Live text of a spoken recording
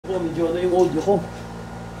po, medyo ano yung audio ko.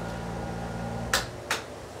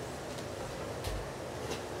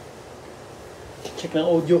 Check ng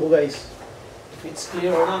audio ko guys, if it's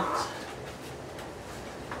clear or not.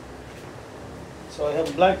 So I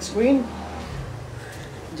have blank screen.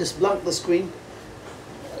 Just blank the screen.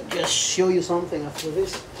 I'll just show you something after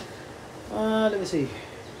this. Let me see.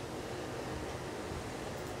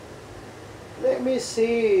 Let me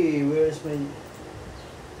see. Where's my...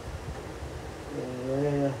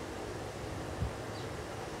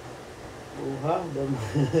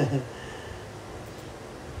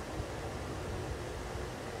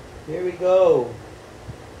 Here we go.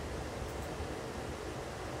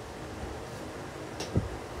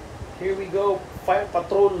 Here we go, Fire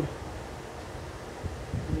Patrol.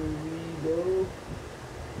 Here we go.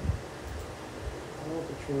 Fire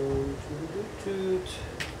Patrol. Toot.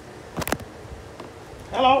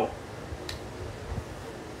 Hello.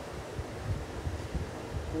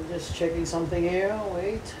 I'm just checking something here.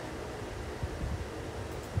 Wait.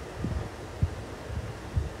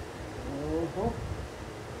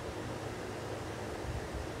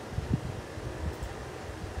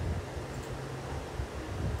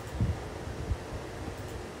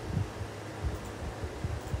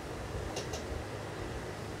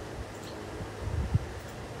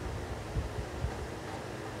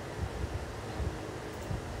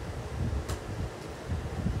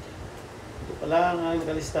 Palang ang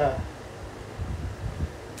nakalista.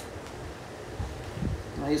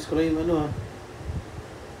 Ayos ko lang yung ano ha.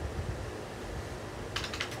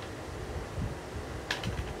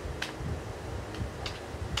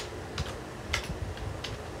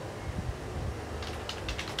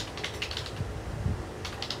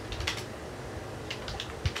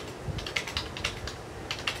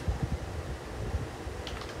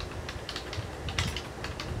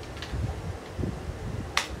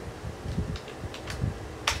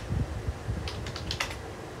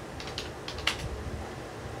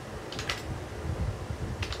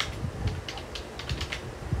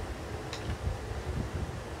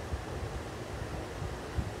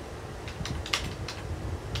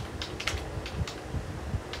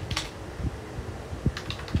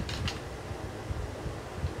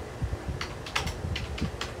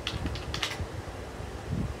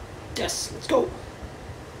 Yes, let's go.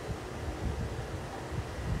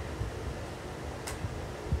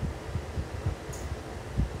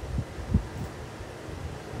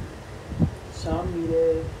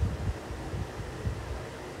 Samire.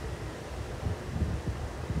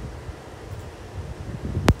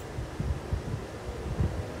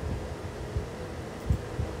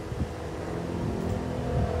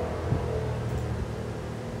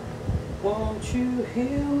 Won't you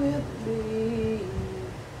hear with me?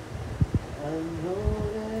 I know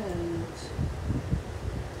that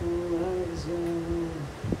horizon.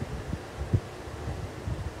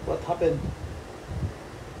 What happened?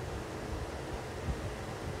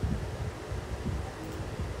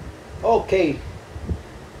 Okay.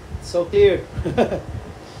 So clear.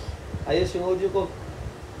 Ayos yung audio ko.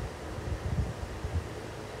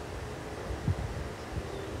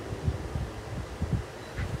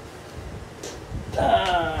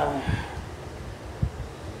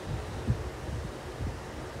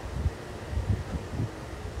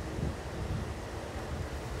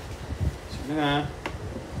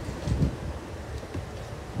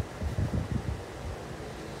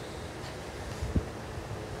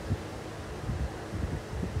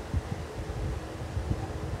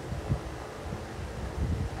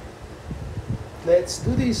 Let's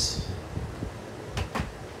do this.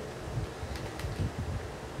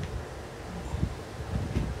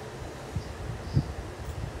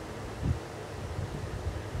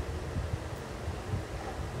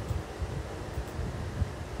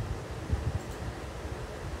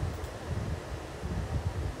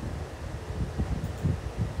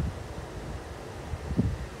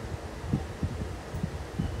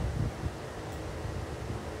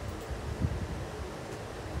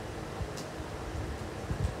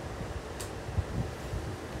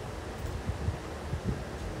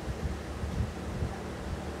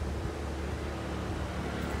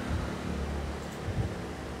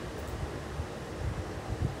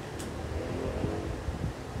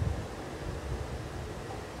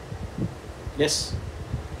 Yes.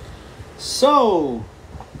 So,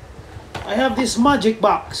 I have this magic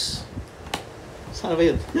box. Saan ba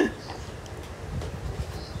yun?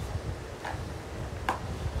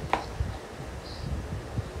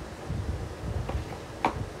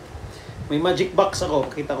 May magic box ako.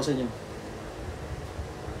 Pakita ko sa inyo.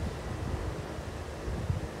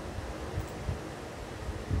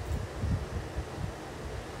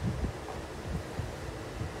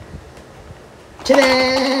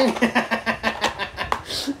 Tadang!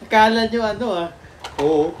 Akala nyo ano ah.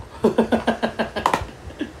 Oo.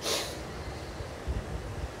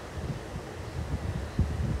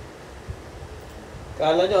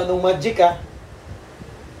 Akala nyo anong magic ah.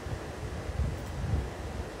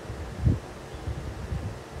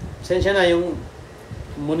 Sensya na yung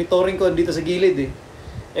monitoring ko dito sa gilid eh.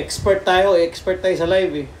 Expert tayo sa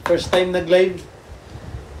live eh. First time nag-live.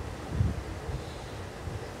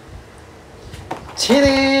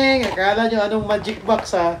 Chiring! Akala nyo anong magic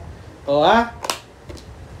box ha? O ha?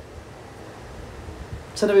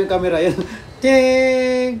 Saan na ba yung camera yun?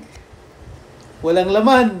 Chiring! Walang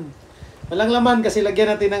laman. Walang laman kasi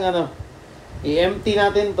lagyan natin ng ano. I-empty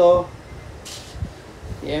natin to.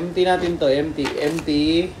 I-empty natin to.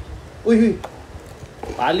 Empty. Uy!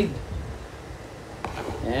 Palig.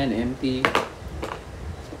 Ayan, empty.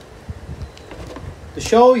 To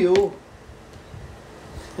show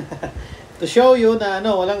you na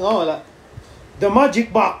ano, wala. The magic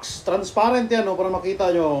box. Transparent yan, no, para makita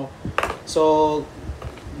nyo. So,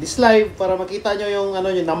 this live, para makita nyo yung, ano,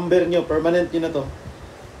 yung number nyo. Permanent nyo na to.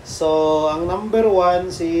 So, ang number 1,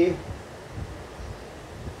 si...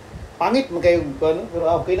 Pangit, magkayo, ano, pero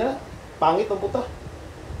okay na. Pangit ang puta.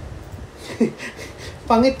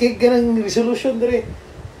 Pangit kay ganang resolution dire.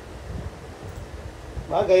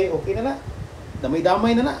 Bagay, okay na.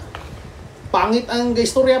 Damay-damay na. Pangit ang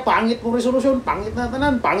istorya, pangit mo resolution, pangit na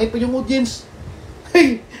tanan, pangit pa yung audience.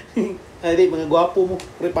 Hey! Ay, mga gwapo mo,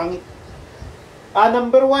 pre pangit.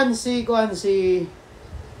 Number 1 si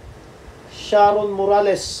Sharon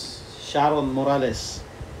Morales.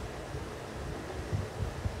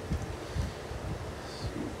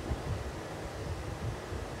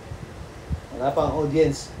 Wala pa ang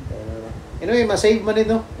audience. Anyway, masave man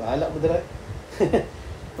din, no? Bahala mo dira.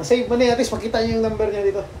 Masave man din, at least makita niyo yung number niya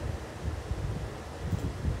dito.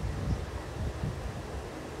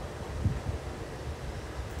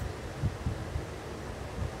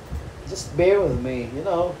 Just bear with me, you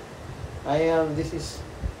know. This is...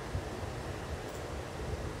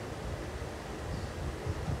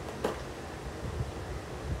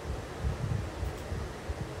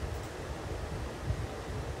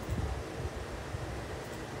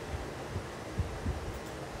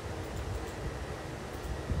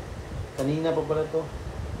 Kanina pa pala to.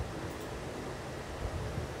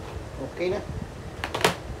 Okay na.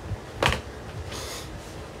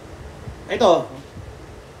 Ito.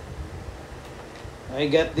 I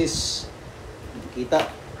got this. Kita.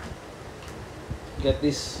 Got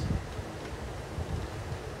this.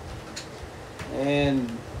 And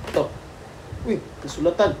ito. Uy,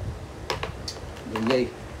 kasulatan. Gayay.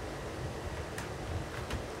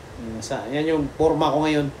 Yan yung forma ko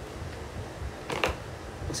ngayon.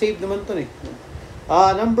 Save naman to eh.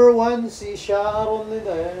 Number 1 si Sharon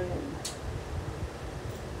nito.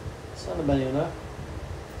 Saan ba yun ha?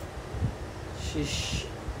 Shish.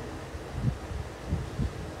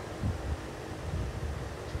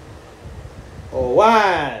 Oh,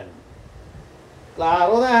 1.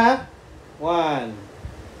 Klaro na ha?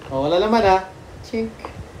 1. Oh, wala naman ha? Chink.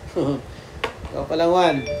 Ikaw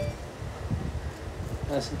palang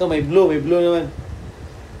 1. Ito may blue naman.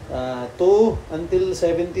 2 until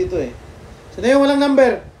 72 eh. So na yung walang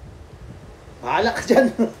number. Bahala ka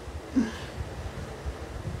dyan. 2.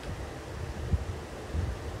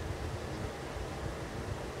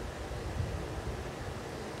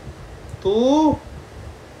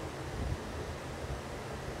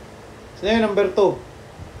 So na yung number 2.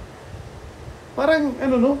 Parang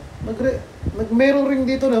ano no? Nag-mirroring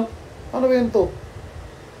dito no? Ano ba yung 2?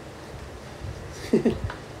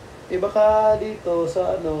 Iba ka dito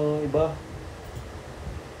sa ano, iba.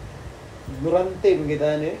 Ignorante,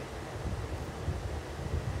 magkita ano eh.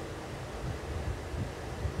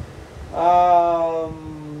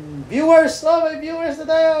 Viewers! Oh, may viewers na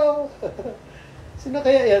tayo! Sino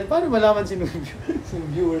kaya yan? Paano malaman sino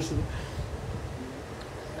viewers?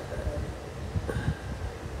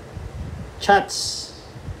 Chats.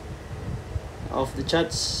 Of the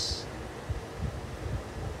chats.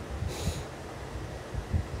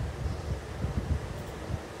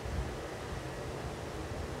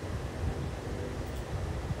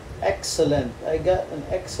 Excellent. I got an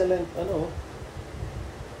excellent, ano.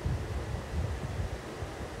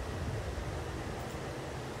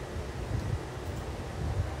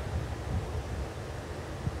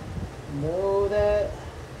 Know that.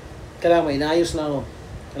 Kailangan may inaayos na ako.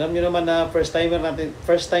 Alam nyo naman na first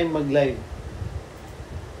time mag-live.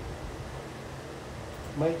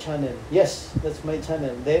 My channel. Yes, that's my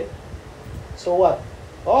channel. Then, so what?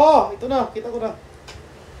 Oh, ito na. Kita ko na.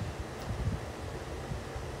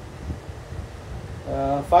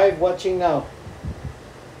 5 watching now.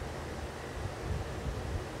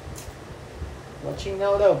 Watching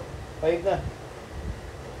now daw. 5 na.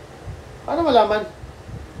 Paano malaman?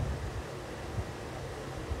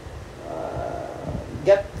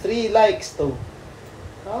 Get 3 likes to.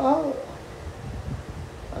 Ano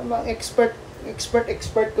bang expert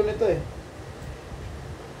ko nito eh.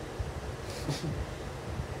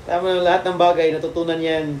 Tama na lahat ng bagay, natutunan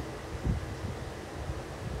yan.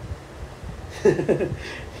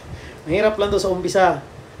 Mahirap lang to sa umpisa.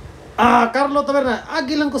 Karlo Taberna,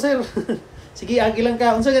 agi lang ko sir. Sige, agi lang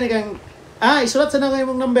ka. Unsa gani kang isulat sa na kayo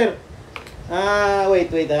mong number.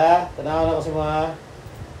 Wait ha. Tanaw na ko si mga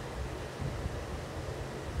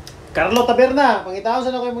Karlo Taberna, pangitaon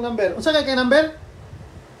sa na kayo mong number. Unsa kay number?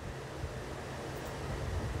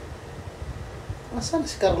 Asan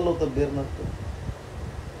si Karlo Taberna to?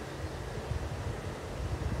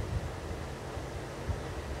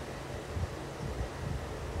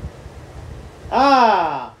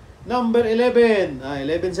 Number 11.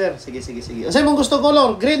 11 sir. Sige. Ano mong gusto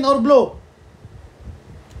color? Green or blue?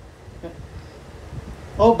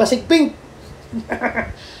 Basig pink.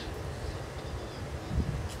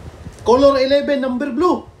 Color 11, number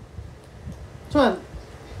blue. Saan?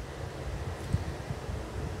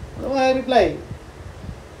 Ano nga reply?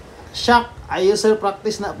 SHAQ. Ayos sir,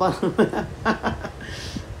 practice na pa.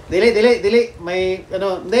 Dili. May,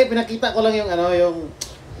 hindi, pinakita ko lang yung, yung,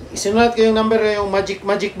 isinulat ko yung number, yung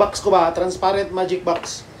magic box ko ba? Transparent magic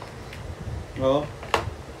box.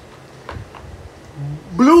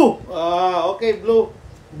 Blue! Okay, blue.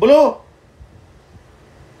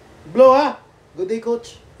 Blue, ha? Good day,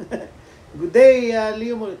 coach. Good day,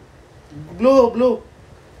 Leo. Blue.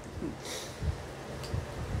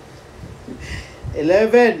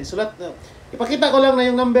 11. Isulat. Ipakita ko lang na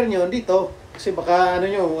yung number nyo dito. Kasi baka, ano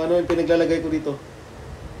yung pinaglalagay ko dito.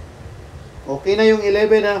 Okay na yung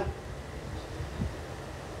 11 ha.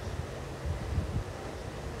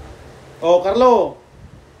 Carlo.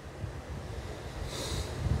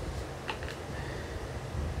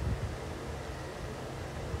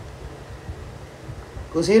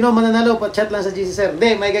 Kung sino mananalo, chat lang sa GC sir.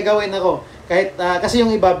 Hindi, may gagawin ako. Kahit, kasi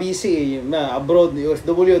yung iba busy abroad,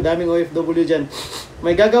 OFW, daming OFW dyan.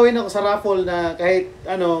 May gagawin ako sa raffle na kahit,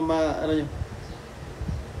 nyo.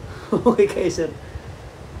 Okay kayo sir.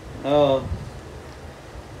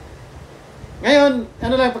 Ngayon,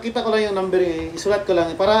 lang, pakita ko lang yung number, isulat ko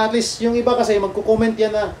lang. Para at least, yung iba kasi, magko-comment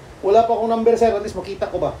yan na, wala pa akong number sir, at least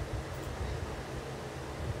makita ko ba.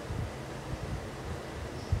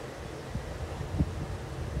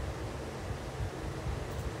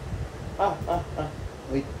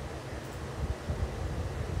 Wait.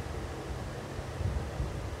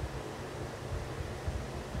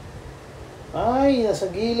 Ay, nasa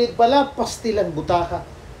gilid pala, pastilan butaka.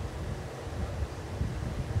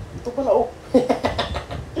 Ito pala,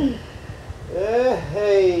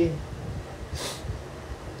 hey.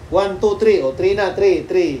 1, 2, 3. 3 na,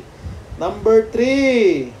 3. Number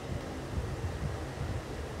 3.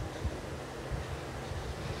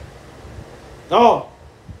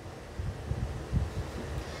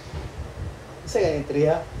 Isa ganyan 3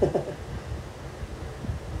 ha?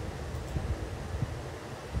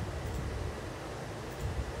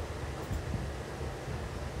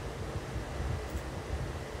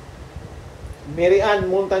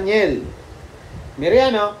 MOTANIEL.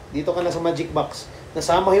 Dito ka na sa magic box.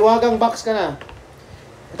 Nasa mahiwagang box ka na.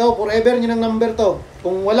 Ito, forever nyo ng number to.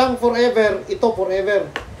 Kung walang forever, ito forever.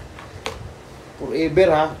 Forever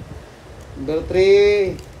ha. Number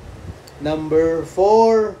 3. Number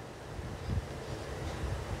 4.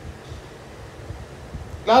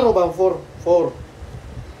 Klaro ba ang 4? 4.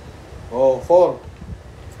 4.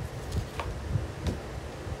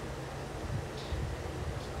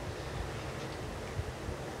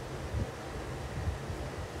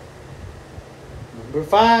 Number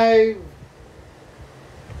 5.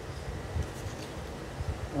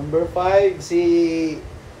 Number 5, si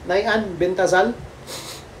Nayan BENTAZAL.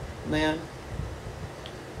 Nayan.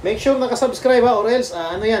 Make sure nakasubscribe ha, or else,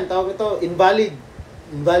 tawag ito, invalid.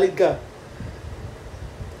 Invalid ka.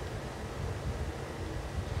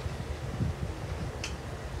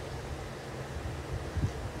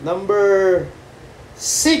 Number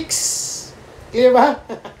 6. Clear ba?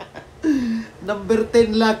 Number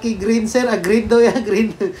 10, Lucky Green, sir. Green daw yan,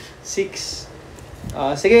 green. 6.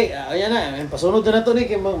 Sige, ayan na. Pasunod na to, Nick.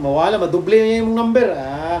 Mawala, maduble yung number.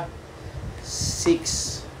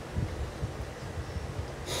 6.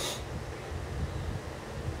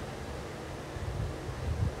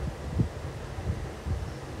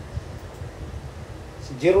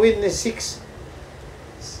 Si JERWIN is 6.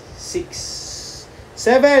 6.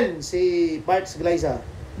 7, si Parts GLAISA.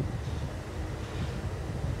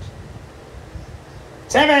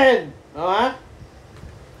 7! Ha?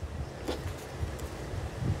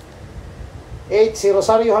 8 si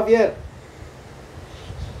Rosario Javier.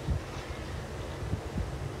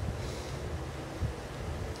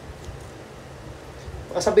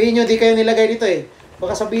 Baka sabihin nyo, di kayo nilagay dito eh.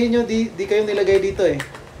 Baka sabihin nyo, di kayo nilagay dito eh.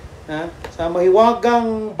 Ha? Sa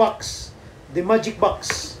mahiwagang box. The magic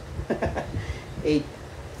box. 8.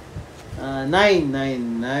 9.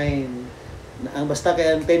 Ang basta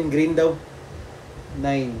kaya 10 green daw.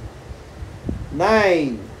 9.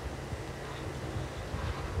 9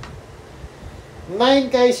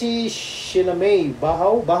 kay si Sheila May.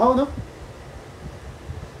 Bahaw, no?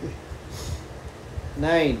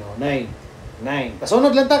 9. 9.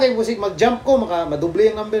 Pasunod lang ta kay musik. Mag-jump ko, maduble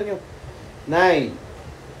yung number nyo. 9.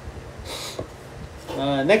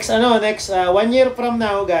 Next, 1 year from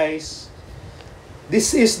now, guys.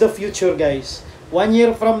 This is the future, guys. 1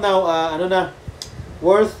 year from now,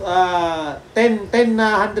 worth 10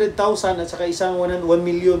 na 100,000 at saka isang 1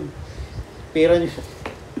 million. Pera nyo.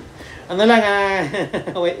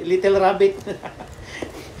 Little rabbit.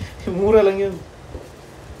 Mura lang yun.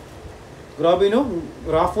 Grabe, no?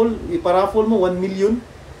 Raffle, iparaffle mo 1 million.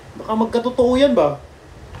 Baka magkatotoo yan ba?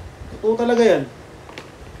 Totoo talaga yan.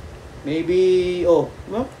 Maybe,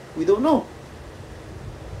 no? We don't know.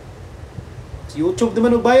 Si YouTube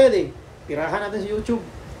naman magbayad eh. Tirahan natin si YouTube.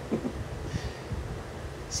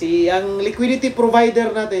 Ang liquidity provider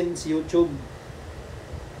natin, si YouTube.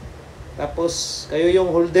 Tapos, kayo yung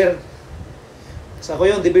holder. Tapos ako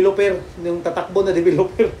yung developer, yung tatakbo na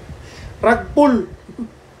developer. Rug pull.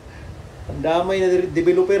 Ang damay na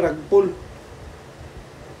developer, rug pull.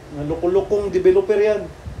 Nalukulukong developer yan.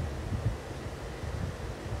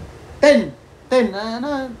 10,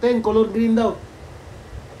 color green daw.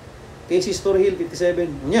 Casey Store Hill,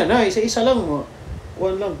 57. Yan, isa-isa lang. 1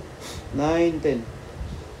 lang. 9, 10.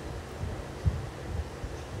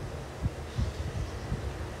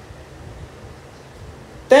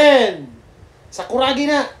 10. Sakuragi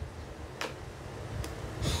na.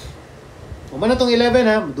 Umana tong 11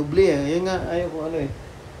 ha. Dubli ha. Ayun nga. Ayaw ko eh.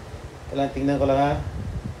 Tingnan ko lang ha.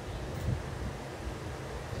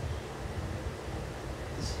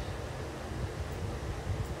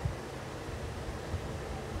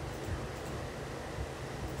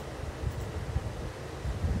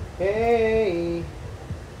 Hey.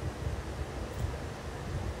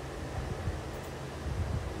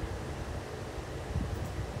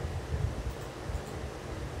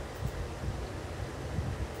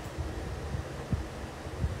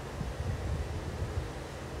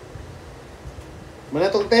 Mana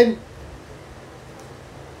tong 10?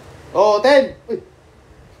 10. Uy.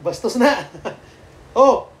 Bastos na.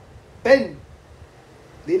 10.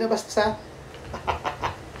 Di na bastos ha.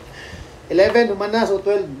 11, humana, so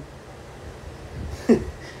 12.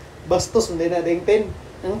 Bastos, hindi na. Yung 10.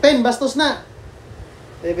 Ang 10, bastos na.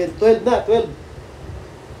 11, 12 na, 12.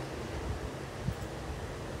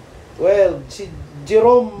 12, si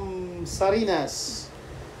Jerome SARINAS.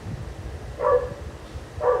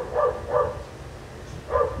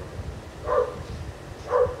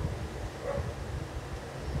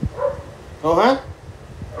 Ha?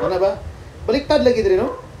 Ano ba? Baliktad lagi din,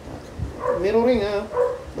 no? Mirroring, ha?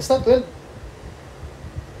 Basta 12.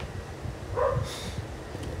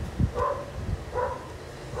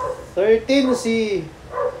 Thirteen si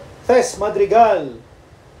Madrigal.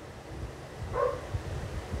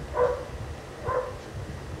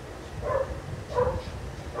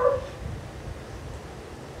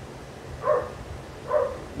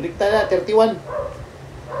 Baliktad na, 31.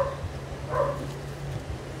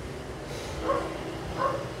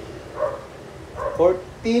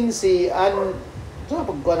 14 si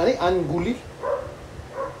GULE.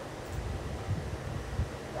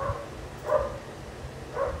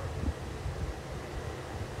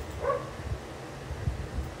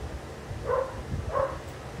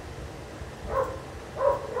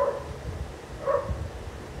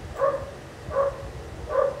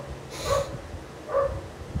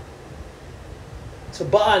 Sa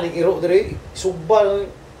baan ng iro dere, suba.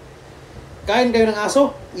 Kain kayo ng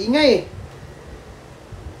aso, ingay.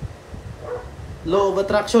 Law of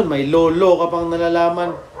attraction, may law ka pang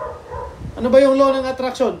nalalaman. Ano ba yung law ng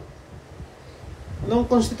attraction? Anong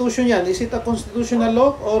constitution yan? Is it a constitutional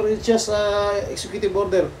law or it's just a executive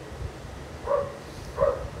order?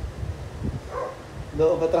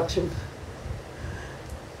 Law of attraction.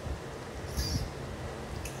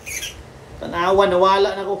 Tanawan,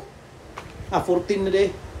 nawala na ko. 14 na day.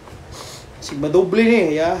 Si madoble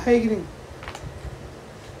ni, yahay gini.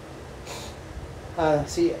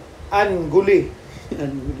 Si GULE.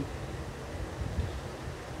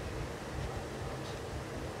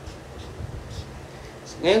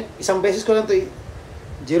 Ngayon, isang beses ko lang ito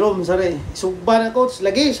Jerome sare, sugba na coach,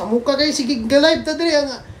 lagi sa muka kay sige live ta diri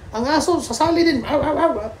ang aso sasali din. Aw aw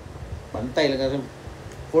aw. Pantay lang kasi.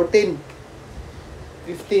 14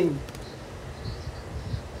 15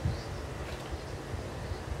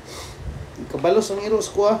 kabalos ang iros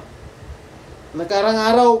ko nakarang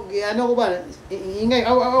araw ano ko ba ingay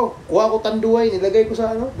aw aw kuha ko tanduay nilagay ko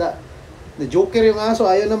sa ano na joker yung aso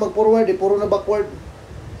ayaw na mag forward puro na backward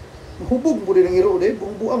hubog mo din ang iro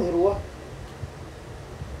buang iro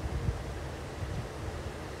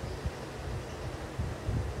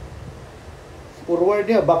forward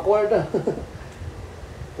niya backward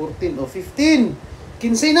 14 o 15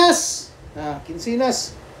 quincenas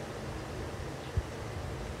quincenas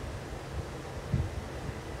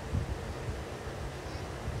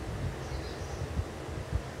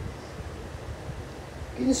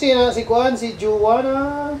quincenas si Juan si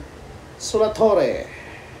JOANA SOLATORRE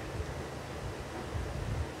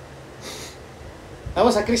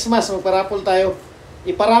tapos sa Christmas magparapol tayo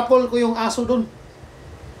iparapol ko yung aso dun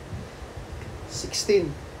 16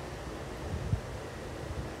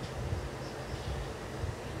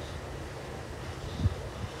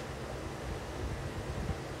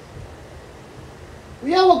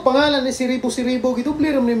 Uyawag pangalan ni Siribo giduble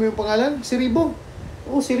ram nimo yung pangalan Siribo.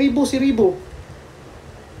 Oh, Siribo.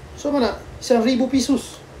 So mana 1,000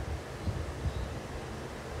 pesos.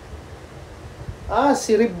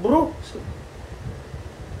 Cerebro.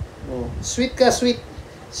 Oh, sweet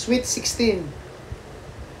 16.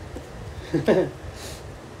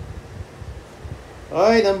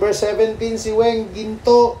 Ay, number 17 si Weng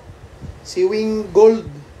Ginto. Si Wing Gold.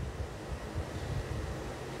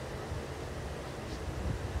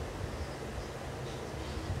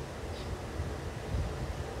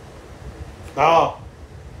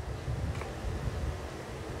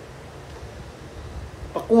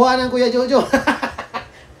 Pakuha ng Kuya Jojo.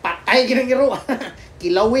 Patay ginang-iro.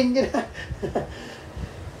 Kilawin niya na.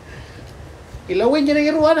 Kilawin niya ng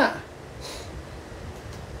iruan na.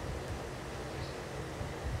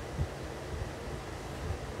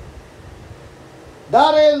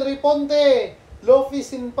 DARYL Reponte. LUFFY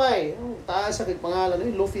Sinpay. Taas sa pangalan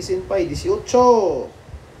ni LUFFY Sinpay. 18.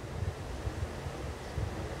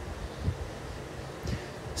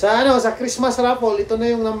 Sa Christmas raffle, ito na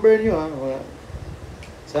yung number nyo ha.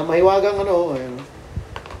 Sa mahiwagang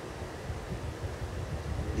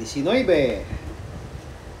 19.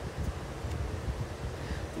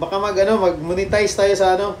 Baka mag-monetize tayo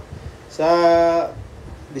sa sa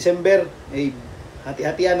December.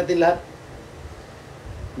 Hati-hatian natin lahat.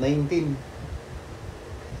 19.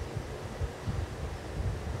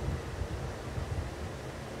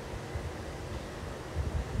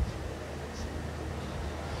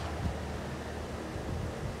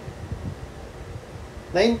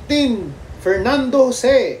 Fernando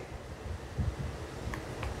Jose.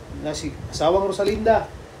 Si asawang Rosalinda.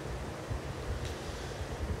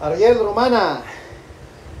 Ariel Romana.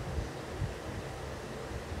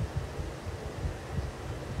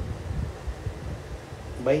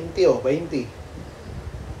 Bainti.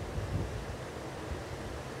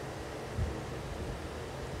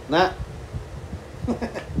 Na.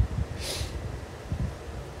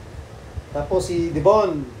 Tapos si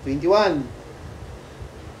Devon, 21.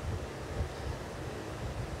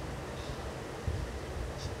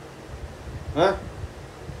 Ha?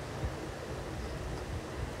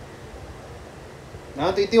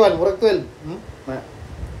 21, murag 12.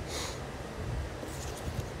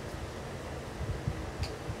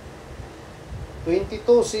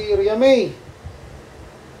 22 si Ria May.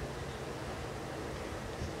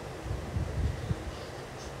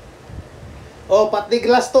 Patlig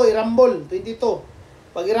last to, irambol, 22.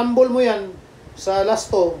 Pag irambol mo yan sa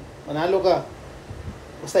last to, manalo ka.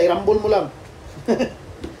 Basta irambol mo lang.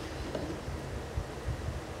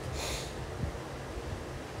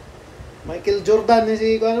 Michael Jordan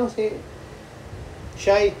si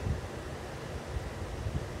Shy.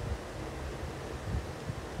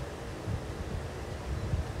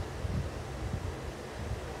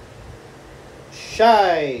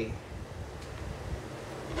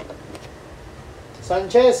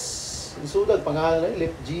 Sanchez, isudag pangalan na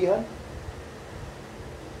left Jihan.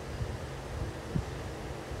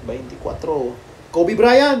 24. Kobe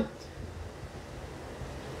Bryant.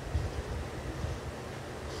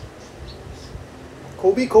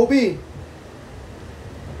 Kobe.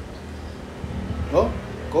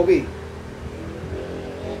 Kobe.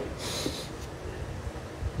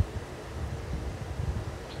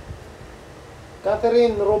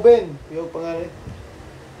 Catherine Robin, yung pangalan.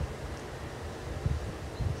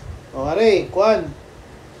 Kwan.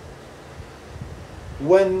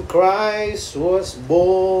 When Christ was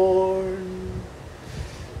born,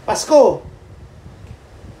 Pasko!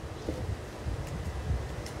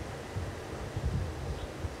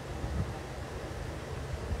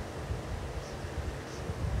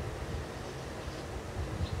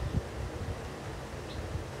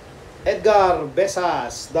 Edgar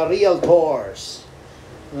Besas, The Realtors.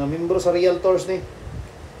 Mga membro sa Realtors ni.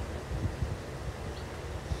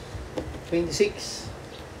 26.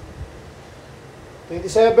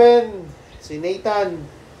 27, si Nathan.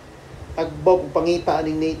 Tagbaw kung pangita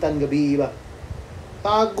aning Nathan gabi ba.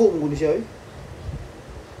 Tago mo ni siya eh.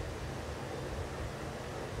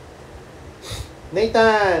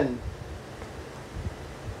 Nathan.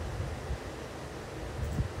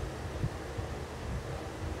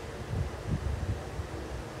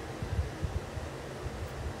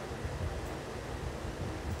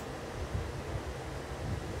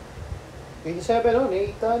 Oh,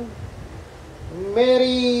 Nathan.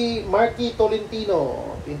 Mary Marky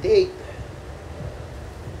Tolentino, 28.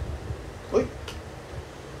 Uy.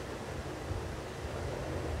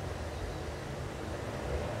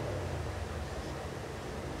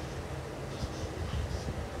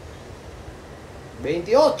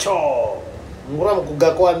 Mura mo kung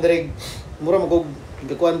gakuandrig. Mura mo kung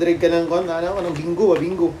gakuandrig ka ng kon. Ano, anong bingo,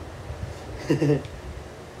 bingo.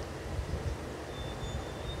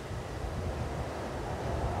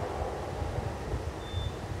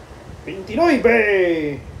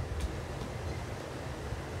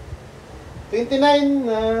 29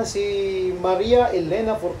 na si Maria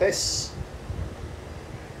Elena Fortes.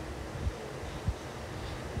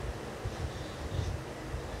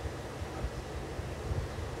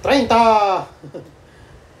 30.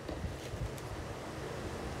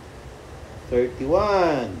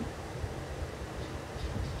 31.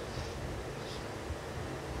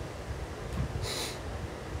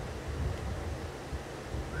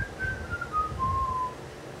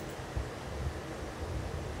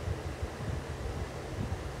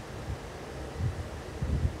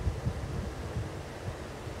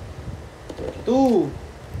 2.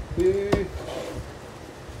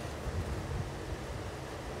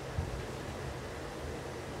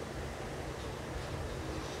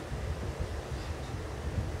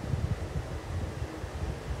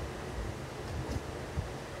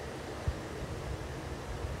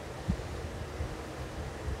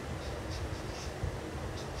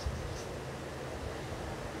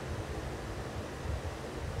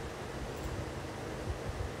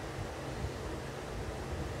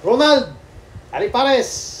 Ronald Alipares.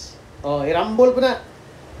 Oh, irambol ko na.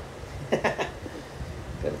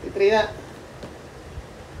 33 na.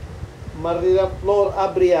 Marila Flor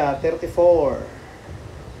Abria, 34.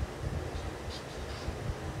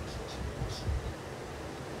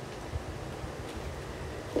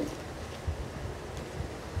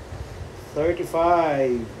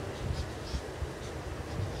 $35.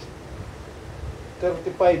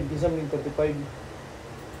 35, bisa mo yung 35.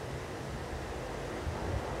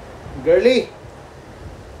 Girly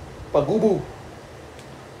Pagubu.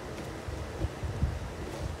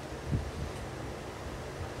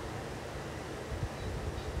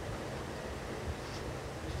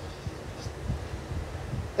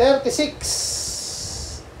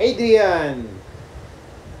 $36. Adrian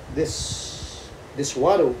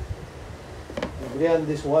Diswado. Adrian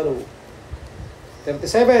Diswado.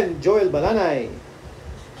 37. Joel Balanay.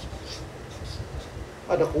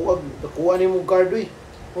 Nakuha ni mong card eh.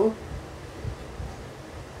 Huh?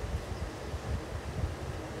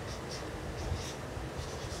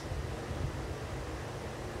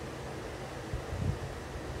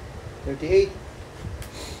 $38.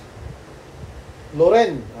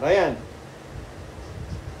 Loren Ryan.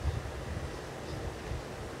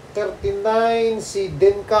 39 si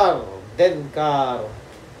Denkar.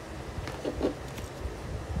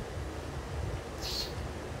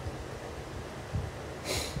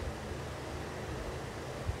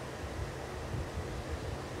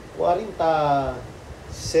 40.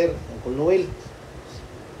 Sir Uncle Noel.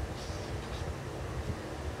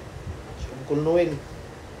 Uncle Noel.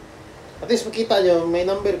 At least makita nyo, may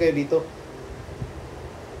number kayo dito.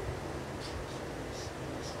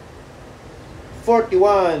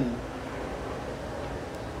 41.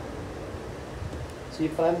 Si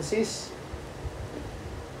Francis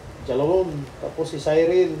Jalom. Tapos si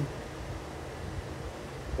Cyril.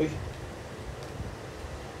 Uy.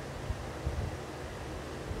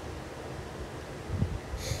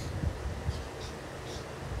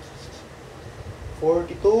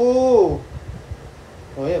 $42.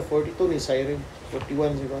 Oh yeah, 42 ni Cyril.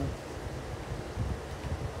 41 si Juan.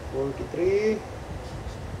 43.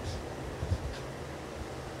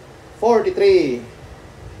 43.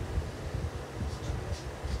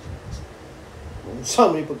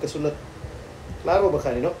 Sa may pagkasulat. Klaro ba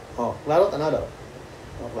kanino? Oh, klaro tanaw daw.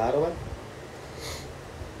 Oh, klaro man.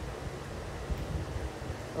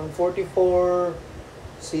 Ang 44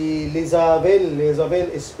 si Lizabel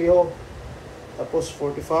Espejo. Tapos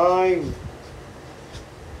 45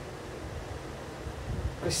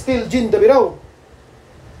 Cristel Jean Dabiraw.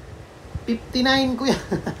 59 kuya.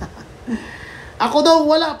 Ako daw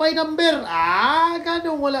wala pa yung number.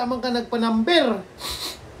 Ganong wala man ka nagpa-number.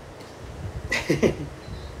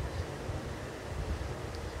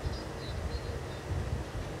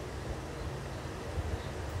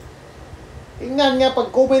 Tingnan nga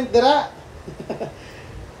pag-comment dira.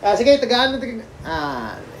 Sige, tagaan na.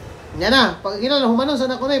 Nga na, pag hinala, humanon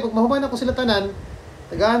sana ako na pag mahuman ako sila tanan,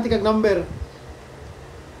 tagaan kag number.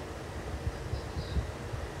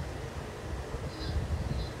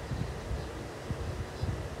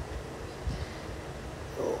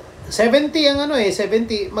 So, 70 ang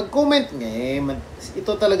 70. Mag-comment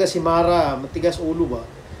ito talaga si Mara, matigas ulo ba.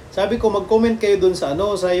 Sabi ko mag-comment kayo doon sa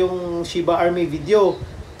sa yung Shiba Army video.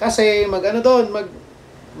 Kasi doon,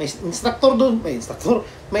 may instructor doon, may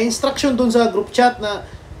instruction doon sa group chat na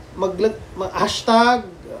hashtag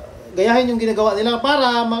gayahin yung ginagawa nila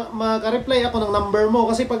para maka-reply ako ng number mo.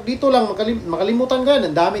 Kasi pag dito lang makalimutan ka,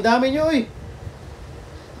 ang dami-dami nyo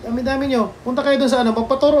dami-dami nyo. Punta kayo doon sa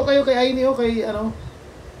magpaturo kayo kay Aini kay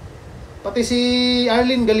pati si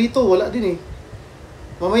Arlene Galito wala din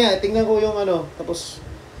mamaya tingnan ko yung tapos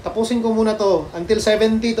tapusin ko muna to until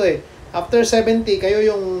 70 to after 70 kayo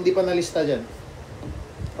yung di pa nalista dyan.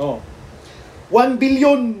 1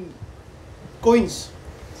 billion coins.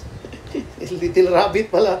 Little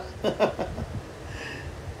rabbit pala.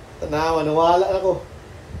 Tanawa, nawala ako.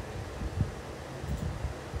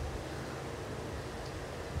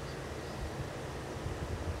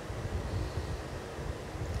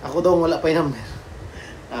 Ako daw wala pa yung number.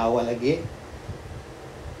 Wala lagi.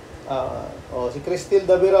 Si Cristel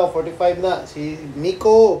Dabira, 45 na. Si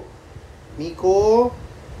Miko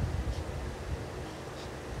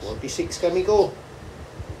 46 ka, Miko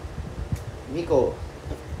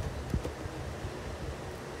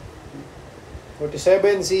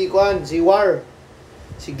 47 si War,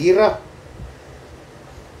 si Gira.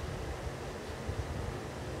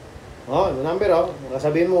 Yung number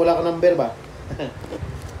sabihin mo wala ka number ba?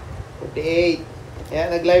 48.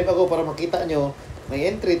 Kaya nag-live ako para makita nyo may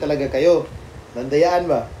entry talaga kayo. Nandayaan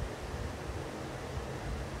ba?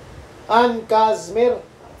 Ann Kazmer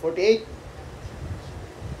 48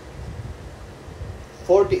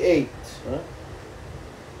 49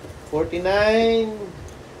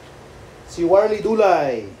 si Warley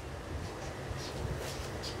Dulay.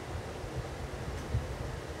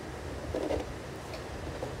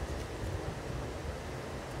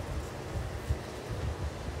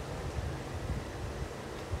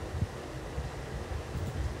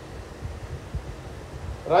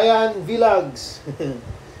 Ryan Villags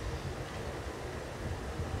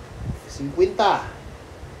 50.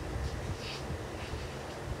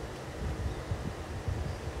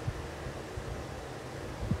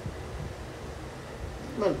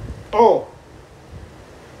 Man.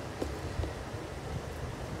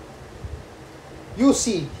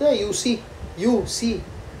 UC.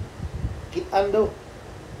 Kitaan daw.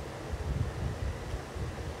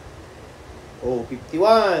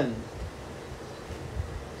 51.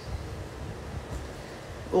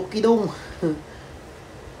 Okay daw.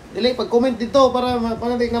 Dili, pag-comment dito para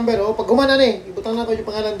take number. Pag gumana ibutang na ko yung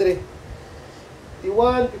pangalan dire.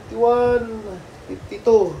 51,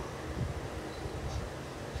 52.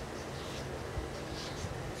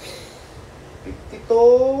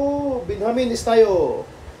 52, Benjamin Estayo.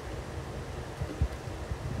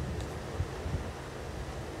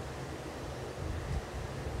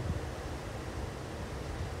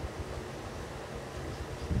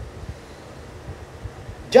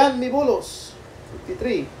 John Mibulos,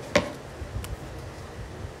 53.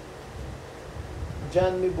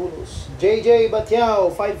 John Mibulos. JJ Batiao,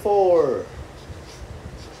 54.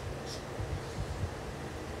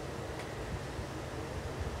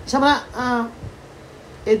 Isa na,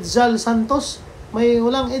 Edzal Santos. May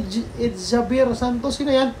walang Javier Santos.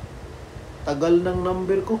 Sino yan? Tagal ng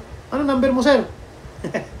number ko. Ano number mo, sir?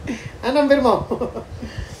 Ano number mo?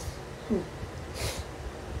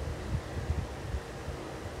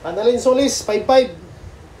 Annalyn Solis, 55.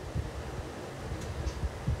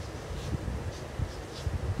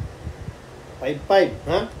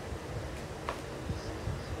 Ha?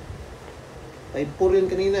 54 yun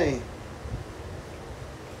kanina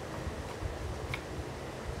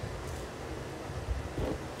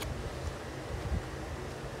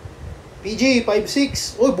PG,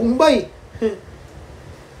 56. Bombay.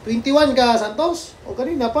 21 ka, Santos? O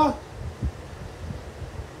kanina pa?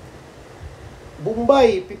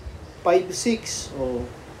 Bombay, 5-6. Oh.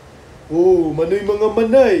 Oh, manoy mga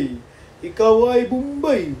manay. Ikaw ay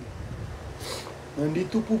Bombay.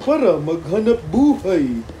 Nandito po para maghanap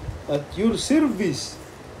buhay at your service.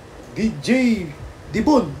 DJ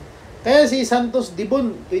Dibon. Kaya si Santos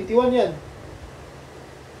Dibon, 21 yan.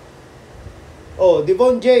 Oh,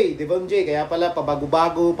 Devon J. Kaya pala,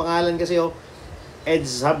 pabago-bago pangalan kasi, oh. Ed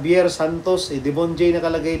Javier Santos, Devon J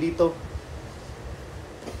nakalagay dito.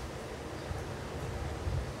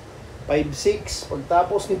 5-6.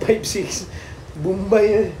 Pagtapos ni 5-6,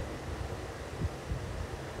 Bombay.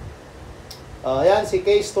 Ayan, si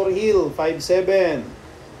K. Storhill, 5-7.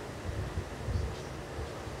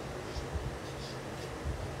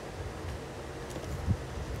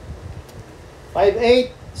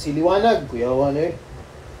 Si Liwanag, Kuya Juan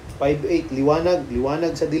 5-8,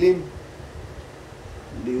 liwanag sa dilim.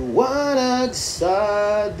 Liwanag sa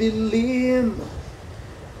dilim.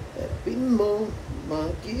 Tapin mo,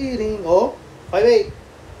 makiring. Oh, 5-8.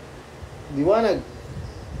 Liwanag.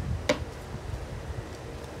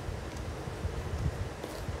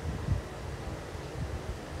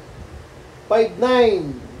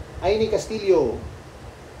 "5-9, Aini Castillo.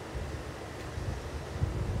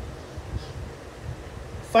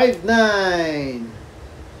 5-9.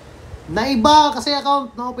 Naiba kasi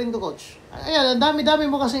account na open ko, coach. Ayan, ang dami-dami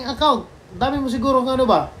mo kasing account. Dami mo siguro ng ano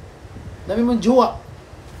ba? Dami mong jowa.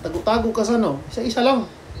 Tago-tago ka sa ano. Isa-isa lang.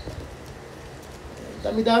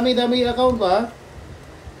 Dami account pa.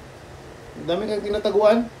 Dami kang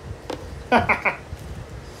tinataguan.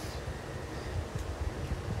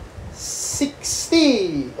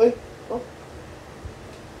 60. Oy. Oh.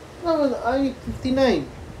 Ay,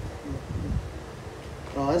 59.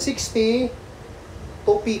 Oh, 60.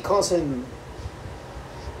 Topi Cousin.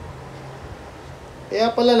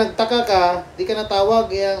 Kaya pala nagtaka ka, di ka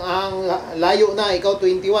natawag, ang layo na, ikaw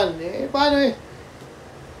 21. Paano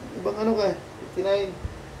Ibang ano ka? 59,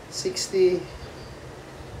 60.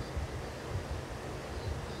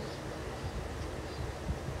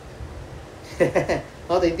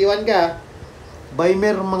 Oh, 21 ka.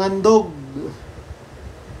 Baymer Mangandog.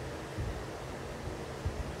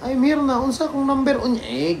 I'm here na. Unsa kong number?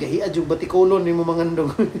 Gahi adjug batikolon ni mo Mangandog.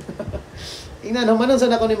 Ina naman sa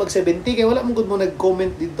nako ni mag 70 kay wala mong gud mo nag-comment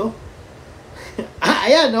dito.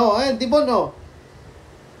 Ayan ayan Tibon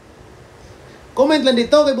Comment lang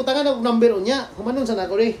dito kay butangan ako number unya. Humanon sa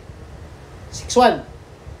nako ni 61.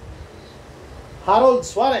 Harold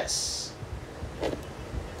Suarez.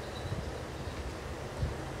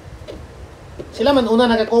 Sila man una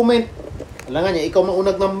naka-comment. Alangan niya ikaw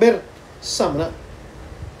maunag number. Sama na.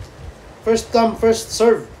 First come, first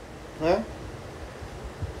serve. Ha?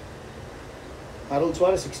 Harold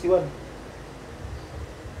Suarez, 61.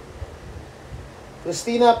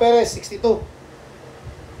 Cristina Perez, 62.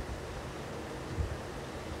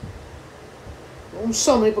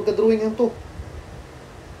 Unsa may pagka-drawing ang to?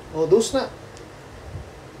 Dos na.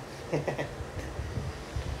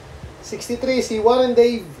 63, si Warren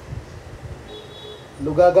Dave.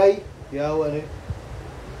 Lugagay. Yawan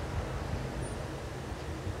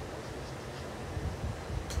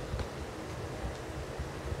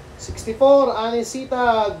 64,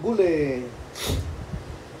 Anesita Gule.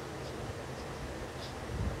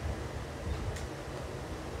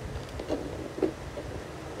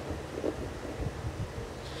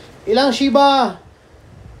 Ilang Shiba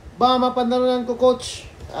ba mapanalunan ko, coach?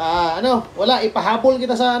 Wala, ipahabol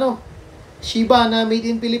kita sa Shiba na made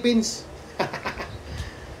in Philippines.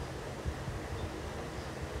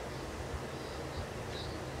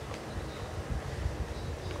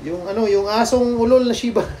 Yung asong ulol na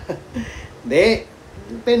Shiba. Hindi.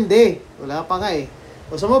 Depende. Wala pa nga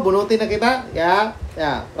Gusto mo, bunutin na kita? Yeah.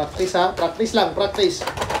 Practice ha. Practice lang. Practice.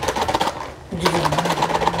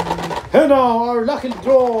 And now, our lucky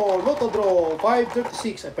draw. Lotto draw.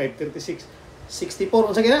 536. 64.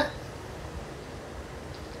 Unsa gina?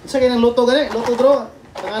 Unsa gina ng lotto gani? Lotto draw.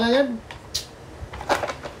 Pangalan yan?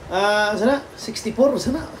 Sana? 64.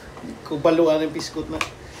 Sana? Kubaluan ng piskot na.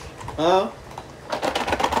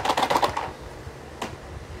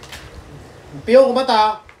 Piyo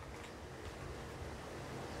kumata.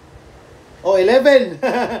 11.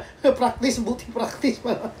 Practice, buti practice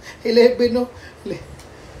pa. 11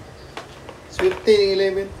 Swerte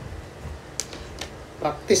ng 11.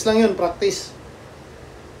 Practice lang yun, practice.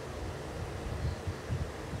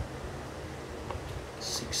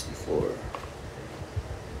 64.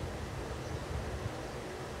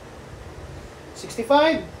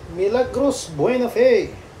 65. Milagros Buena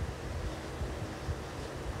Fe.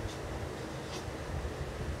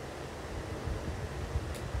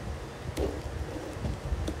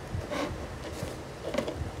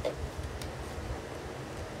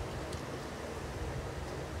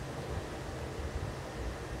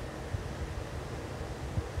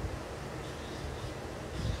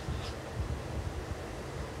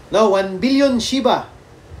 No, 1 billion Shiba.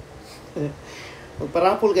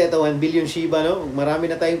 Magparapol kaya ito, 1 billion Shiba, no?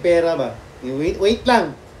 Marami na tayong pera ba? Wait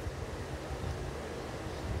lang.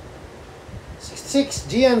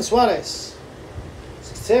 66, Gian Suarez.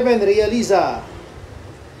 67, Realiza.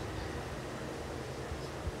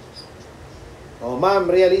 Oh,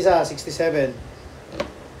 ma'am, Realiza, 67.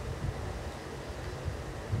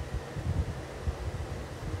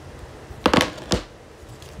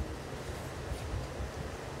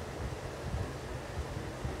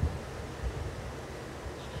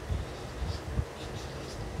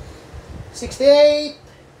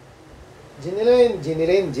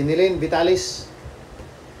 Jinilin Vitalis.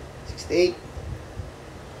 68.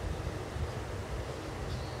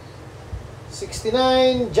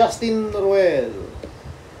 69, Justin Ruel.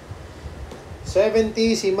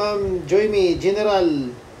 70, si Ma'am Joymi, General,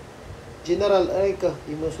 ay ka,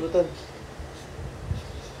 di mo sulatan.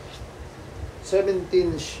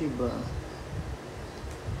 17, Shiba.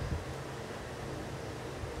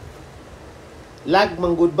 Lag,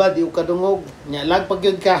 manggod ba, di ka dungog. Nya, lag pag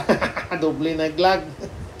yun ka. Doble naglag.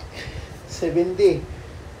 70.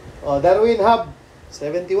 Oh, Darwin Hub,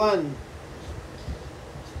 71.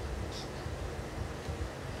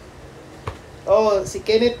 Oh, si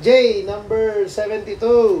Kenneth J, number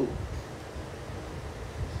 72.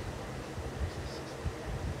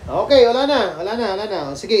 Okay, wala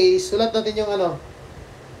na. Sige, isulat natin yung ano,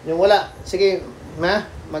 yung wala. Sige,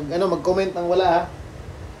 mag-comment ng wala ha.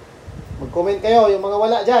 Mag-comment kayo yung mga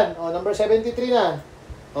wala diyan. Oh, number 73 na.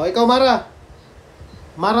 Oh, ikaw Mara.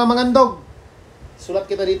 Mara Mangandog. Sulat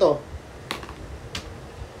kita dito.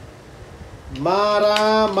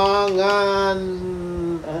 Mara Mangandog.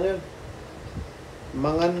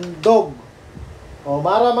 Oh,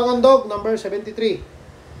 Mara Mangandog, number 73.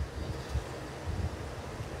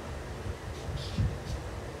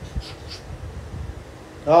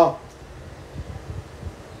 Oh.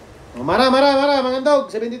 Oh, Mara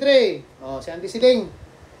Mangandog, 73. Oh, si Auntie Siding.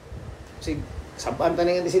 Si saban ta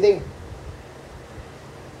ning Auntie Siding.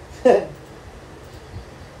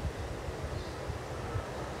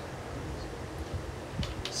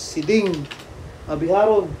 Siding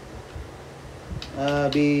Abiharon.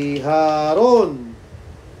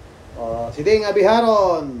 Oh, Siding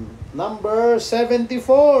Abiharon, number 74.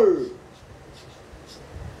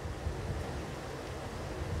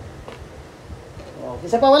 Oh,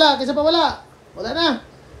 kisa pa wala. Wala na.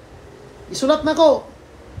 Isulat na ko.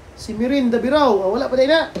 Si Mirin Dabiraw. Oh, wala pa din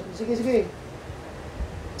na. Sige.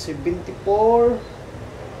 74.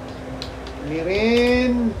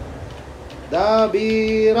 Mirin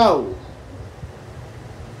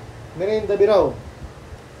Dabiraw.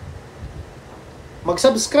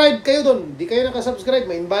 Mag-subscribe kayo doon. Di kayo naka-subscribe,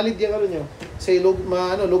 ma-invalid yung ano nyo. Say,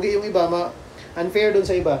 lugi yung iba, unfair doon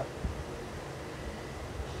sa iba.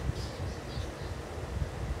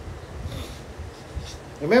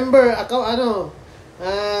 Remember,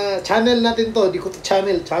 channel natin to. Di ko to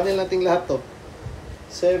channel natin lahat to.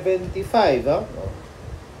 75, ha?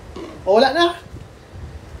 Oh, wala na.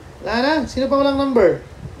 Sino pa walang number?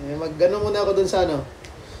 Mag-ano muna ako dun sa ano.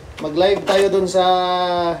 Mag-live tayo dun sa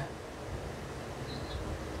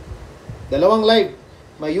dalawang live.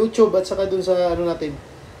 May YouTube at saka dun sa ano natin.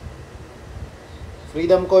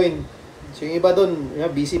 Freedom Coin. So yung iba dun,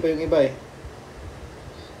 busy pa yung iba eh.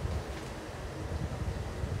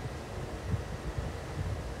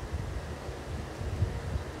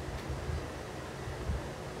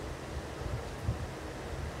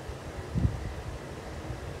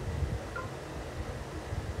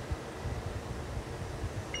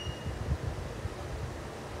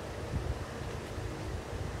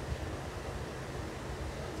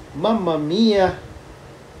 Mamma mia.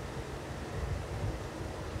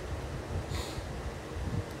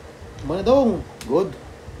 Mana dong? Good.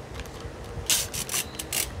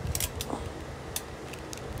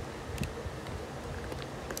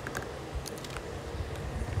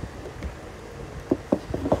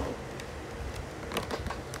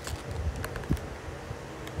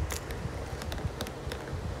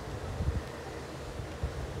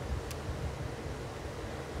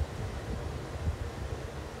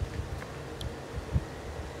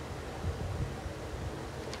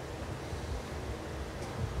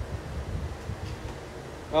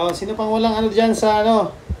 Oh, sino pang walang ano dyan sa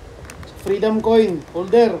ano? Freedom Coin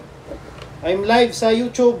holder. I'm live sa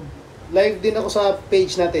YouTube. Live din ako sa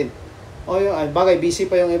page natin. Oh, yung bagay busy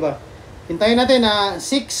pa yung iba. Hintayin natin na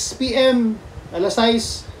 6 PM, alas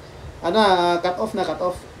 6. Cut off na. Cut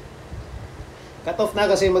off na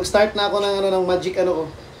kasi mag-start na ako ng magic ko.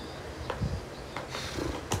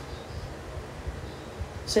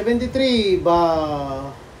 73 ba?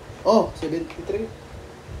 Oh, 73.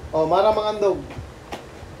 Oh, mara mga andog.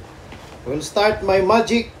 We'll start my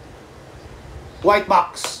magic white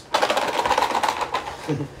box.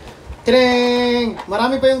 Tring!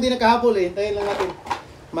 Marami pa yung di nakahabol eh. Hintayin lang natin.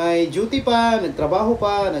 May duty pa, nagtrabaho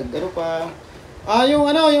pa, nag-ano pa.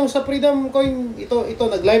 Yung sa Freedom Coin, ito,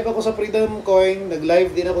 nag-live ako sa Freedom Coin,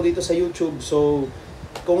 nag-live din ako dito sa YouTube. So,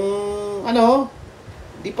 kung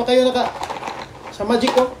di pa kayo sa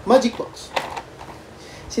Magic Box.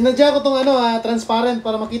 Sinadya ko tong transparent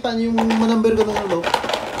para makita niyo yung number ko ng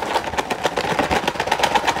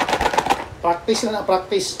Practice na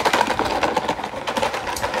practice.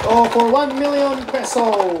 Oh, for 1 million peso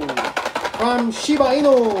from Shiba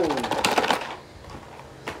Inu.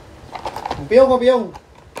 Piyong.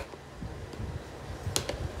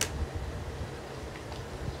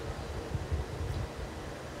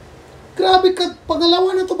 Grabe ka,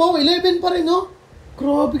 pangalawa na to ba? 11 pa rin, no?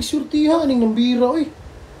 Grabe, surtiha. Aning nambira, oy.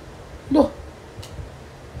 Loh.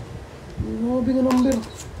 Grabe nga number.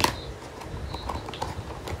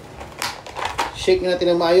 Shake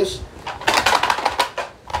natin ng maayos.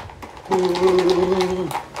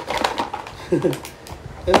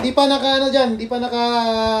 Hindi pa dyan. Hindi pa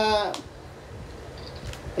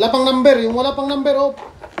wala pang number. Yung wala pang number,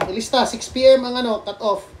 lista, 6 PM ang cut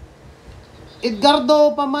off.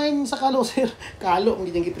 Edgardo Pamain sa Kalo, sir. Kalo,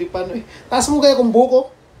 hindi niyang gitripan. Taas mo kaya kung buko?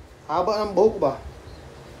 Haba ng buko ba?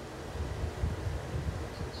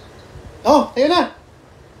 Oh, ayun na.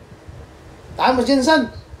 Tama dyan, san.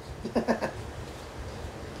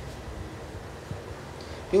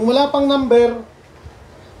 Yung wala pang number,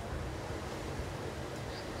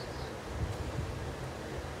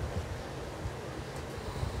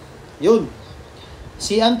 yun.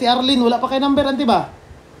 Si Auntie Arlene, wala pa kay number, Auntie ba?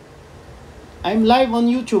 I'm live on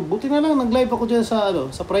YouTube. Buti na lang, nag-live ako dyan sa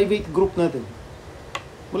private group natin.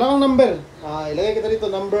 Wala kang number. Ilagay kita dito.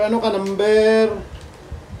 Number,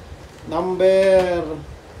 Number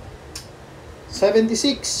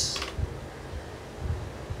 76.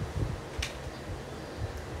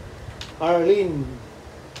 Arlene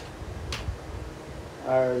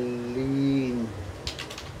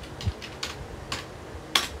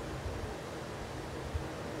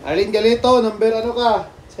Galito, number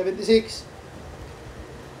 76.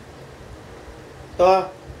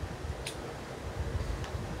 Ito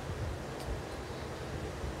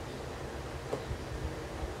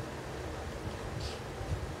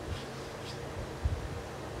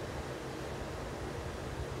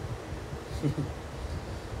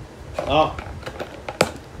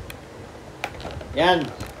Yan.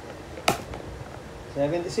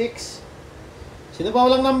 76. Sino pa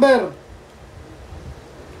walang number?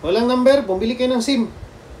 Walang number, bumili kayo ng SIM.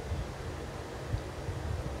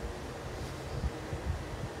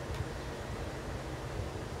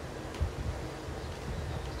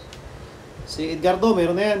 Si Edgardo,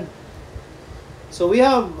 meron na yan. So we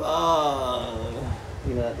have,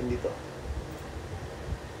 tingnan natin dito.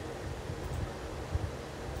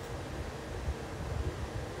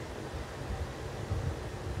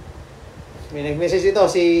 May nag-message dito,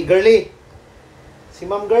 si Girly. Si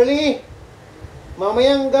Ma'am Girly.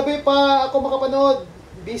 Mamayang gabi pa ako makapanood.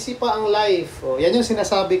 Busy pa ang live. O, yan yung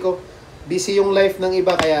sinasabi ko. Busy yung live ng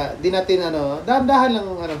iba, kaya di natin dahan-dahan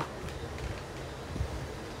lang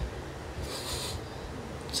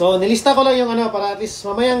So, nilista ko lang yung para at least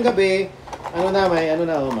mamayang gabi,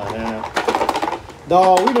 the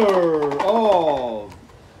winner. Oh.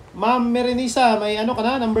 Ma'am Merenisa, may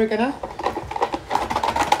number ka na?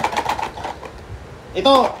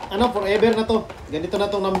 Ito, forever na to. Ganito na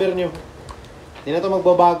tong number nyo. Hindi na to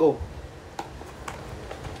magbabago.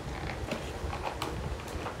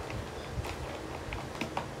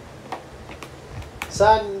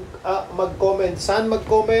 Saan mag-comment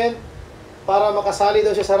para makasali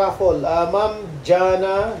daw siya sa raffle? Ma'am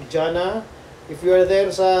Jana, if you are there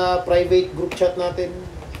sa private group chat natin,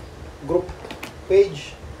 group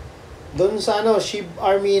page, doon sa Shib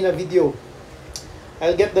Army na video.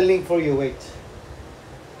 I'll get the link for you. Wait.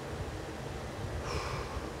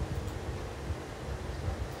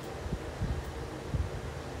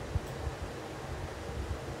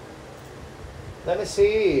 Let's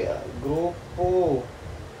see, grupo.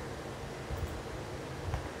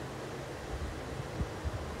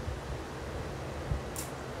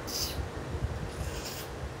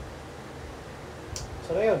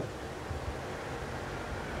 Saan na yun?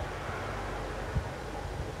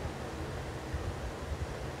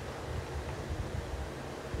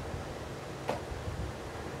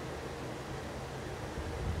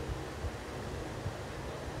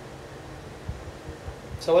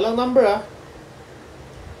 So walang number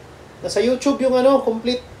Nasa YouTube yung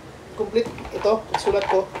complete ito, sulat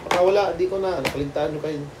ko. Baka wala, di ko na, nakalintaan nyo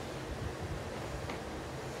kayo.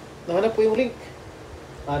 Nahanap po yung link.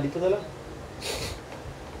 Dito na lang.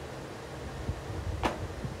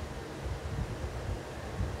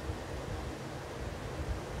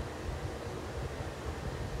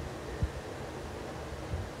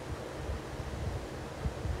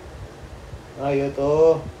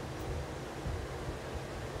 Ito.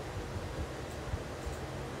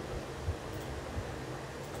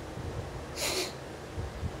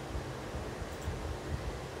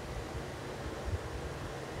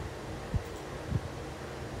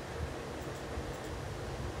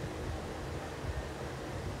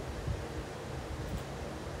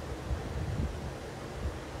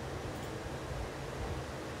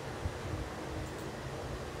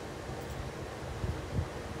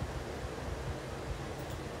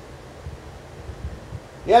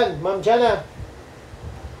 Yan, Ma'am Jana.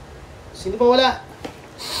 Sino pa wala?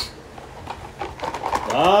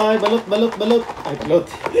 Ay, balot. Ay, balot.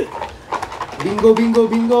 Bingo.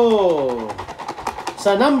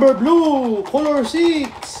 Sa number blue, color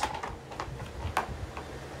 6.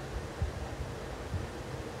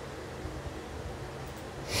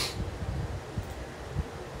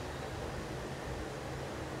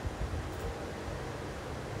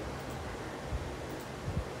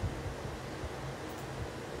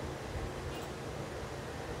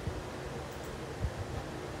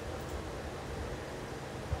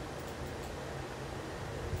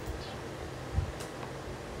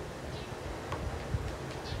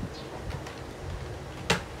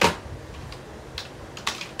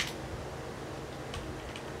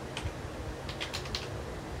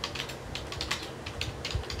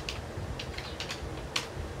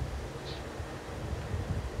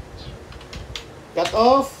 Cut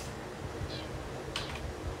off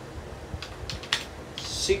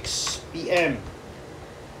 6 p.m.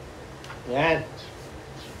 Yan.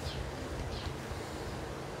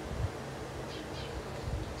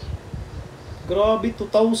 Grabe,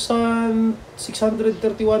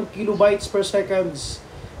 2,631 kilobytes per seconds.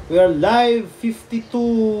 We are live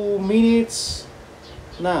 52 minutes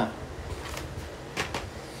na.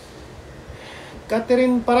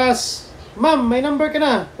 Catherine Paras. Ma'am, may number ka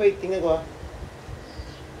na. Wait, tingnan ko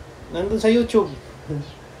nandun sa YouTube.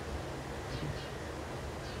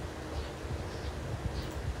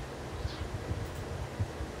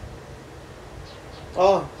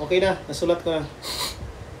 Oh, okay na. Nasulat ko na.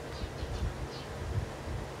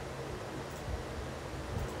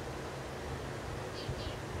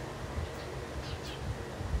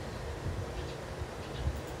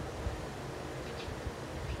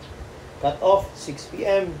 Cut off 6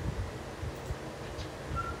 p.m.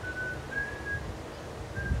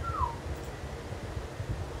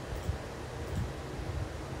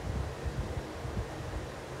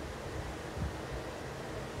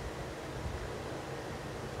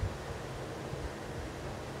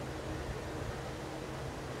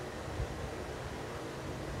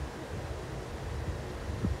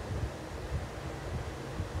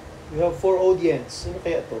 We have 4 audience. Sino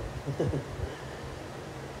kaya to?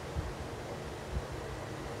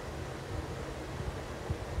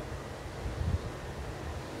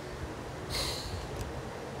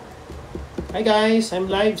 Hi guys, I'm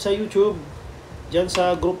live sa YouTube. Diyan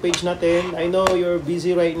sa group page natin. I know you're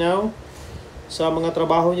busy right now sa mga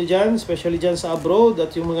trabaho nyo dyan, especially dyan sa abroad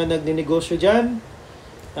at yung mga nagninegosyo dyan.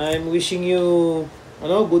 I'm wishing you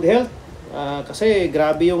good health. Kasi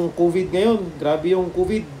grabe yung COVID ngayon. Grabe yung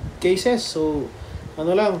COVID cases. So,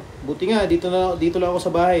 buti nga, dito lang ako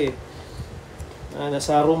sa bahay.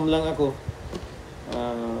 Nasa room lang ako.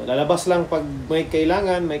 Lalabas lang pag may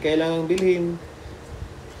kailangan bilhin.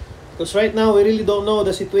 Because right now, we really don't know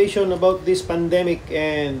the situation about this pandemic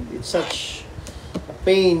and it's such a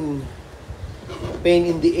pain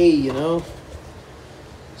in the A,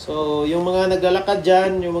 So, yung mga naglalakad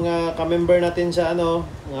dyan, yung mga ka-member natin sa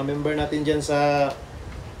mga member natin dyan sa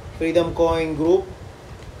Freedom Coin Group,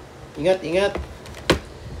 ingat.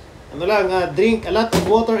 Drink a lot of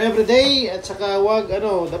water every day at saka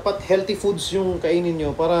dapat healthy foods yung kainin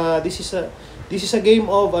nyo para this is a game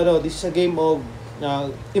of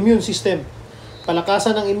immune system.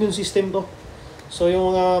 Palakasan ng immune system to. So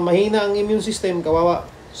yung mahina ang immune system, kawawa.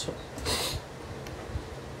 So,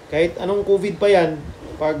 kahit anong COVID pa yan,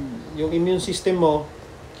 pag yung immune system mo,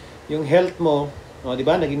 yung health mo, di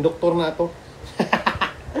ba? Naging doktor na ako.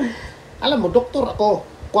 Alam mo, doktor ako.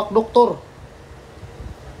 Kwak doktor.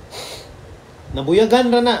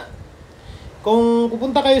 Nabuyagan na. Kung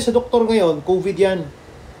pupunta kayo sa doktor ngayon, COVID yan.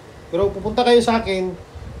 Pero pupunta kayo sa akin,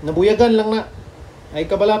 nabuyagan lang na. Ay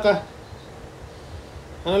kabala ka.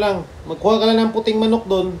 Magkuha ka lang ng puting manok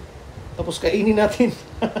doon, tapos kainin natin.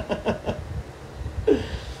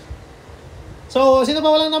 So, sino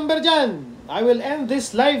ba walang number dyan? I will end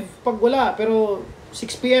this live pag wala. Pero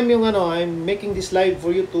 6 p.m. yung ano, I'm making this live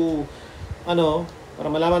for you to, ano, para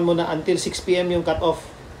malaman mo na until 6 p.m. yung cut off.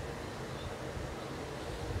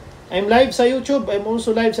 I'm live sa YouTube. I'm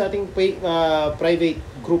also live sa ating private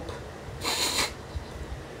group.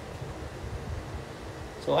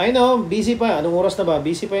 So, I know, busy pa. Anong oras na ba?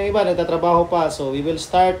 Busy pa yung iba, nagtatrabaho pa. So, we will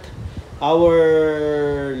start our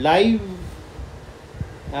live,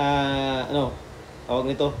 ano, tawag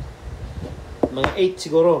nito, mga 8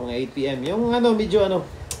 siguro, mga 8 p.m. Yung ano, medyo ano,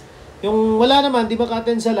 yung wala naman, di ba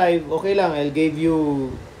ka-attend sa live, okay lang, I'll give you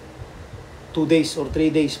 2 days or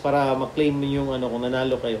 3 days para ma-claim yung ano, kung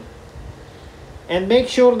nanalo kayo. And make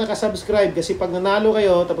sure nakasubscribe kasi pag nanalo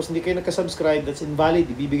kayo tapos hindi kayo nakasubscribe, that's invalid.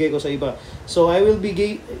 Ibibigay ko sa iba. So I will be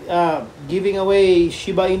giving away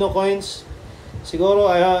Shiba Inu coins.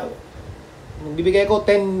 Siguro magbibigay ko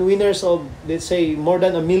 10 winners of, let's say, more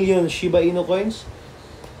than 1 million Shiba Inu coins.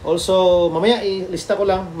 Also, mamaya ilista ko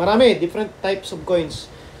lang. Marami, different types of coins.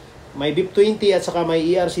 May BIP20 at saka may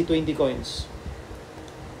ERC20 coins.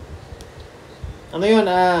 Ano yun?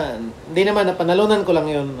 Hindi naman, napanalunan ko lang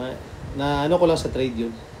yun. Na ano ko lang sa trade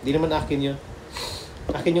yun. Hindi naman akin yun.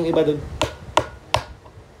 Akin yung iba dun.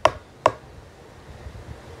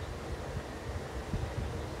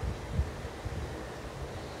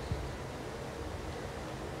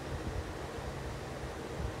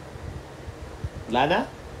 Wala na?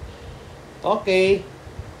 Okay.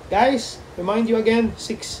 Guys, remind you again,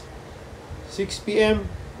 6 p.m.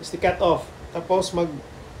 is the cut off. Tapos mag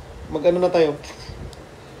ano na tayo.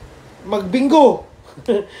 Mag-bingo!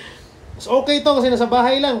 So, okay to kasi nasa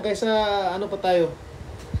bahay lang kaysa ano pa tayo.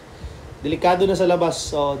 Delikado na sa labas.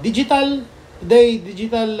 So, digital today,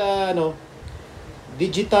 digital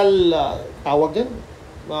tawag yan.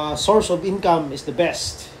 Source of income is the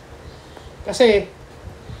best. Kasi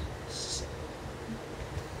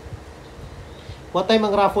what time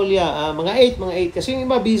ang raffle ya? Mga 8 kasi yung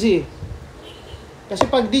iba busy. Kasi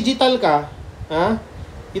pag digital ka,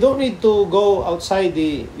 you don't need to go outside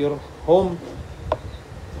your home.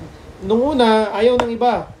 Nung una, ayaw ng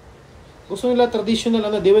iba. Gusto nila traditional,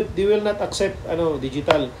 they will not accept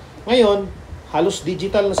digital. Ngayon, halos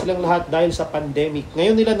digital na silang lahat dahil sa pandemic.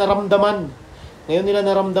 Ngayon nila naramdaman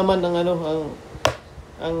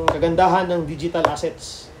ang kagandahan ng digital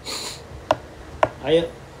assets. Ayun.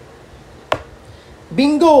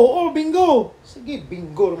 Bingo! Oh, bingo! Sige,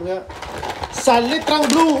 bingo. Mga sa litrang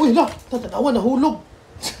blue. Uy, tatanawa, nahulog.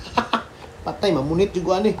 Patay, mamunit yung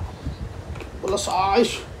guan eh. Wala sa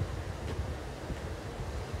ayos.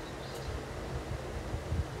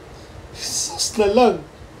 Sus na lang.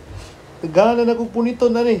 Naghanan ako punito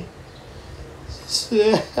na eh.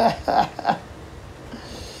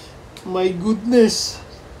 My goodness.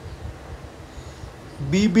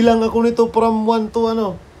 Bibilang ako nito from 1 to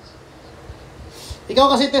ano. Ikaw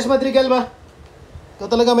kasi, Tess Madrigal ba? Ikaw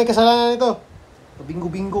talaga may kasalanan nito.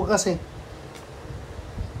 Bingo-bingo kasi.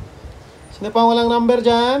 Sino pa walang number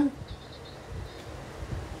dyan?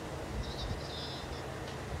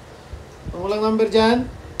 Walang number dyan?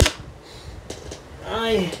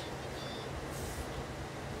 Ay.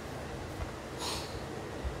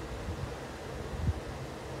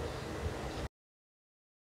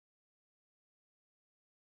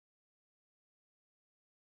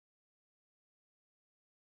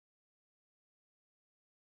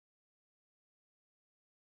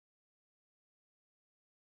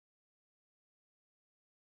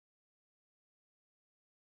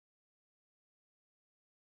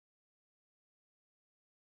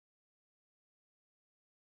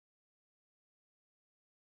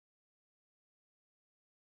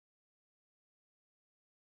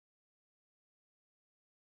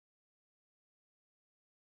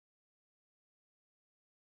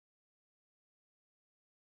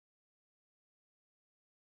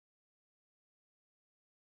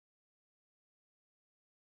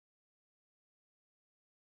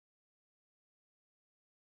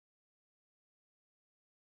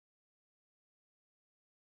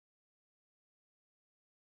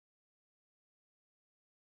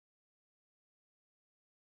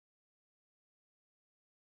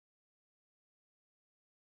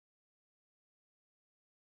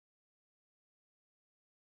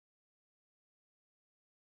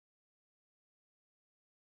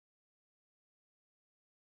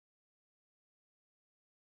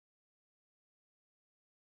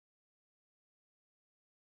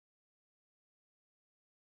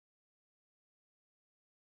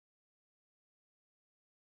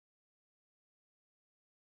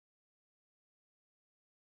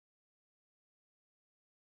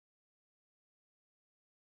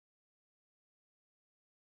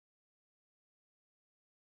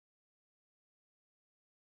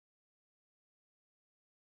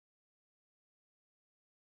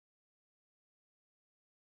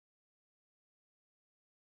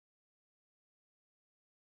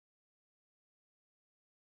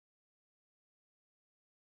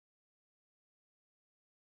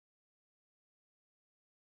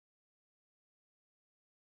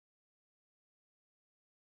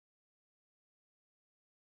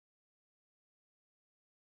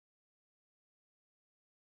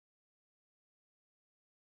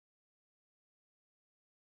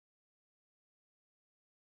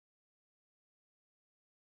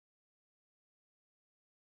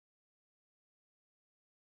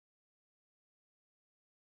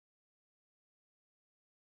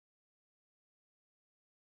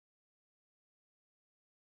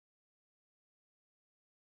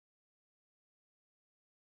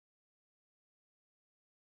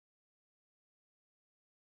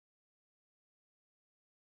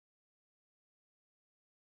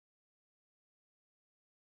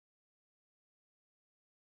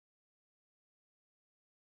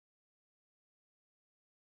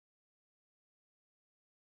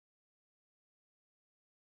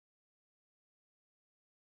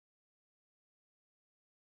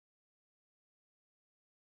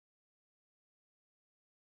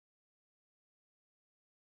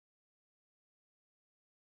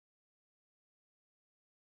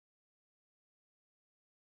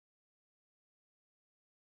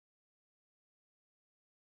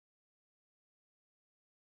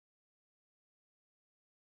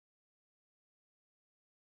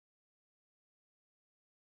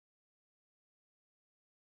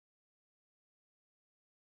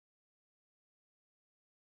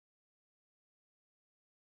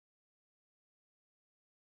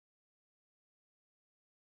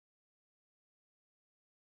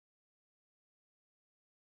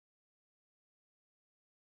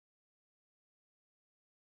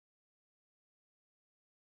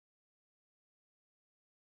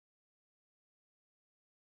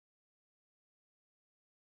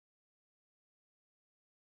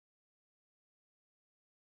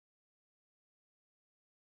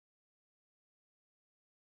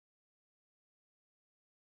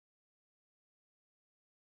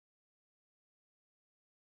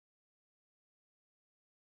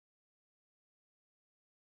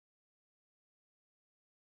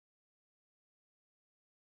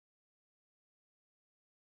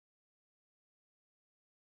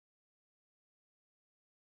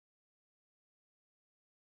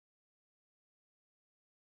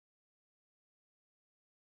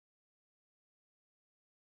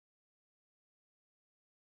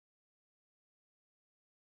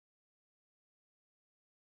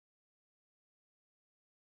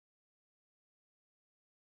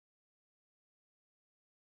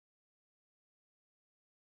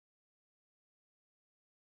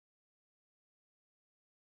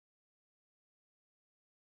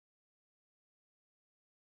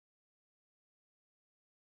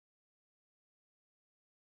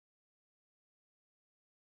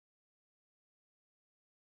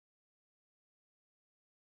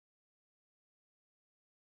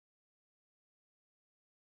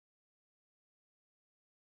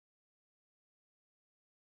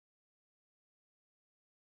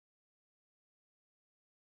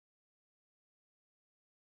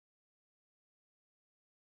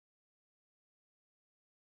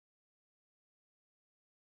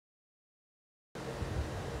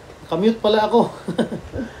 Naka-mute pala ako.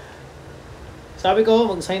 Sabi ko,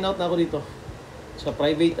 mag-sign out na ako dito. Sa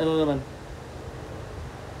private, ano naman.